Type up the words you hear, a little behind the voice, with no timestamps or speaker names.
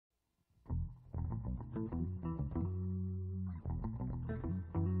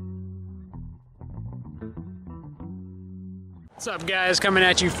What's up, guys? Coming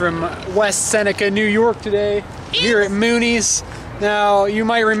at you from West Seneca, New York today, here at Mooney's. Now, you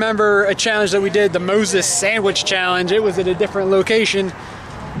might remember a challenge that we did, the Moses Sandwich Challenge. It was at a different location.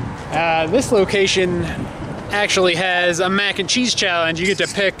 This location actually has a mac and cheese challenge. You get to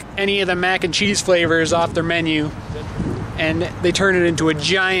pick any of the mac and cheese flavors off their menu, and they turn it into a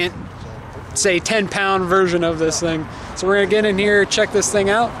giant, say 10-pound version of this thing. So we're gonna get in here, check this thing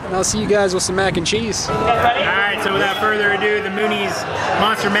out, and I'll see you guys with some mac and cheese. Alright, so without further ado, the Mooney's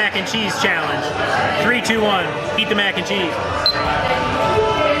Monster Mac and Cheese Challenge. 3, 2, 1, eat the mac and cheese.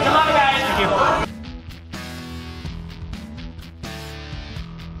 Come on, guys. Thank you.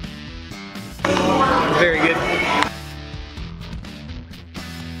 Very good.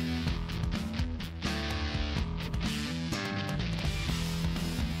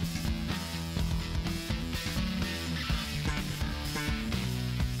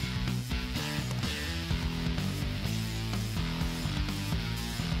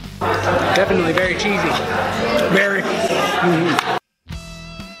 Definitely very cheesy. Very.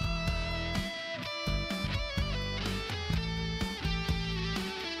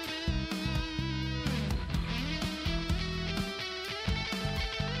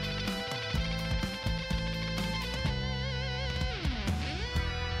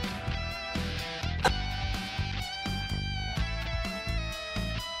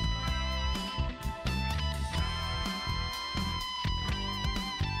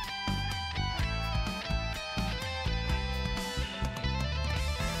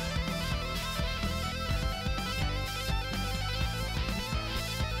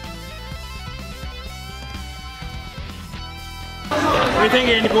 What do you think,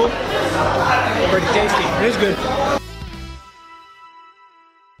 Andy Pool? Pretty tasty. It is good.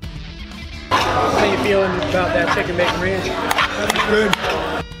 How you feeling about that chicken bacon ranch? That's good.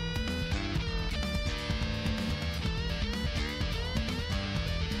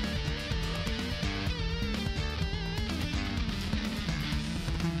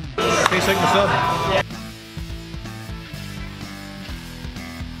 Tastes like the sub.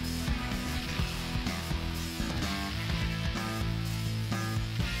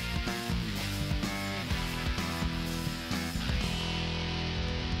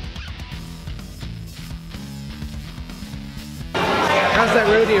 How's that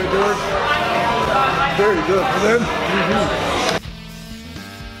rodeo, George? Very good.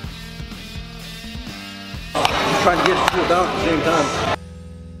 Just trying to get it cooled down at the same time.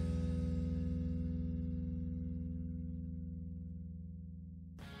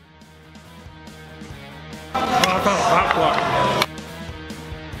 Oh, I found a pop block.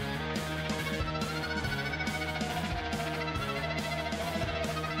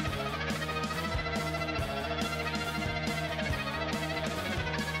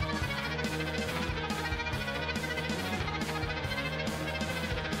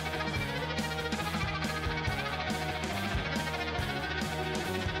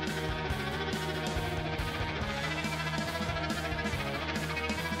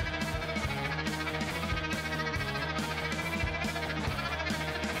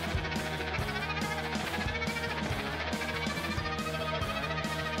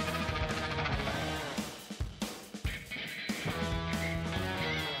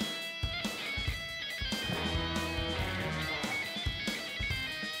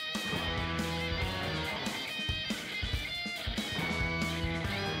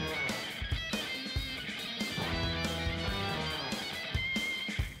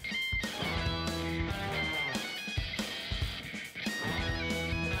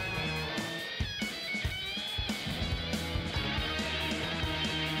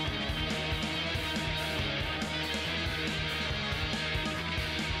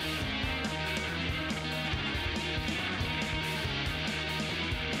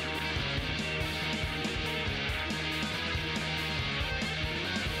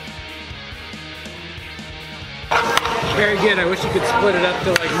 Very good. I wish you could split it up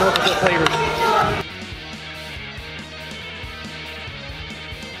to like multiple flavors.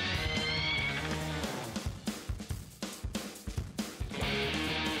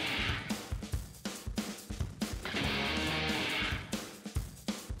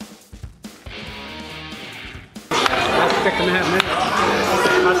 That's 6.5 minutes.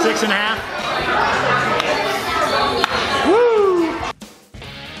 About 6.5.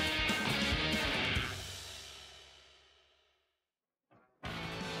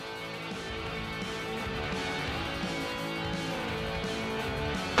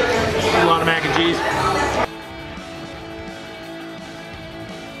 A lot of mac and cheese.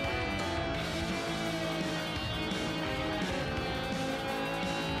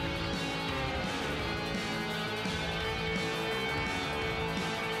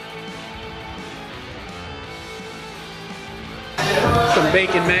 Some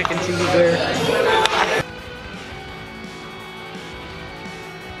bacon mac and cheese there.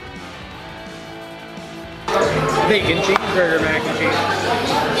 Bacon cheeseburger mac and cheese.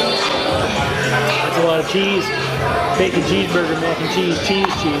 That's a lot of cheese. Bacon cheeseburger, mac and cheese, cheese.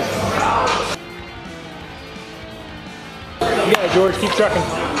 You got it, George. Keep trucking.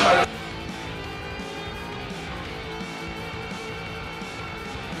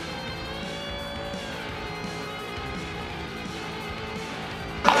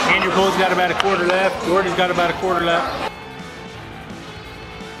 Andrew Cole's got about a quarter left. George has got about a quarter left.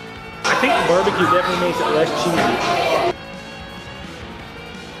 I think the barbecue definitely makes it less cheesy.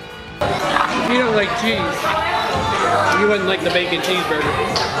 If you don't like cheese, you wouldn't like the bacon cheeseburger.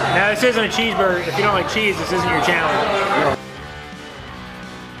 Now this isn't a cheeseburger. If you don't like cheese, this isn't your challenge.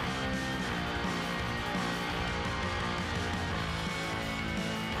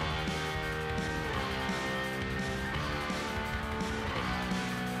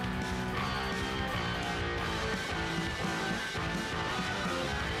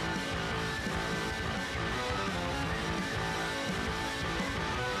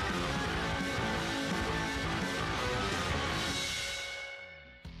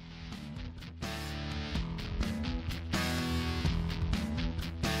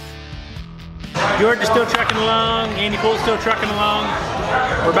 George is still trucking along. Andy Cole's still trucking along.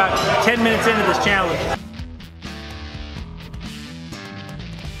 We're about 10 minutes into this challenge.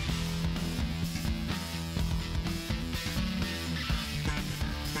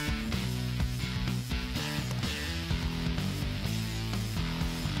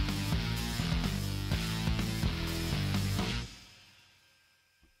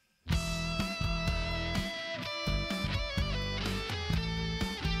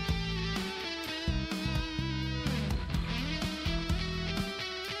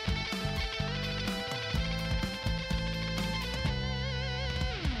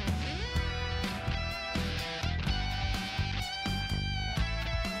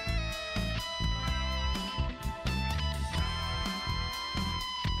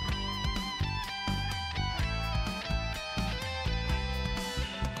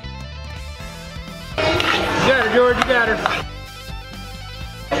 You got her, George, you got her.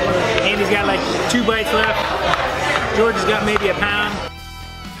 Andy's got like 2 bites left. George has got maybe a pound.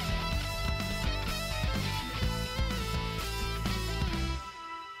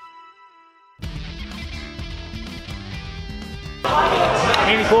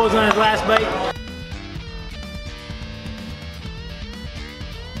 Andy Cole's on his last bite.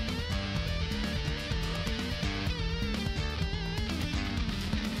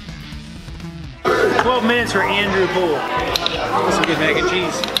 Minutes for Andrew Cole. This is good mac and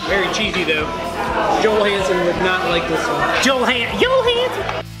cheese. Very cheesy though. Joel Hansen would not like this one. Joel Hansen!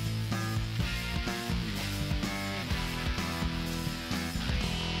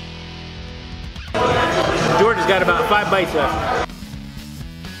 George has got about 5 bites left.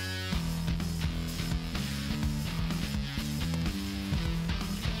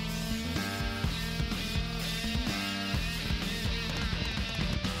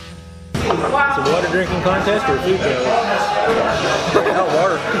 It's a water drinking contest or a food challenge? Breaking out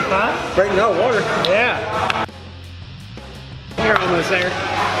water. Huh? Breaking out water. Yeah. You're almost there.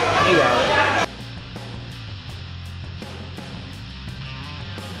 You got it.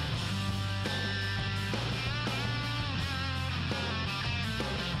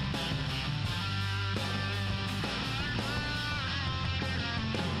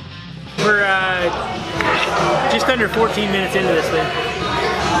 We're just under 14 minutes into this thing.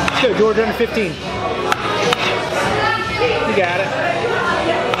 Let's go, George, under 15. You got it.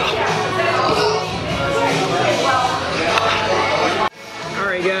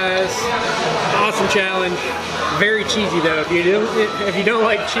 Alright guys, awesome challenge. Very cheesy though. If you don't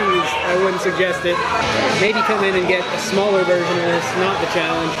like cheese, I wouldn't suggest it. Maybe come in and get a smaller version of this, not the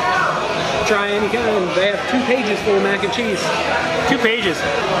challenge. Try any kind. They have 2 pages full of mac and cheese. 2 pages.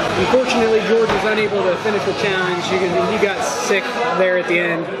 Unfortunately, George was unable to finish the challenge. He got sick there at the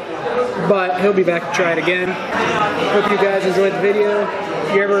end, but he'll be back to try it again. Hope you guys enjoyed the video.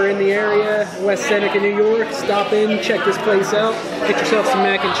 If you're ever in the area, West Seneca, New York, stop in, check this place out, get yourself some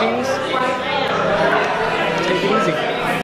mac and cheese. Take it easy.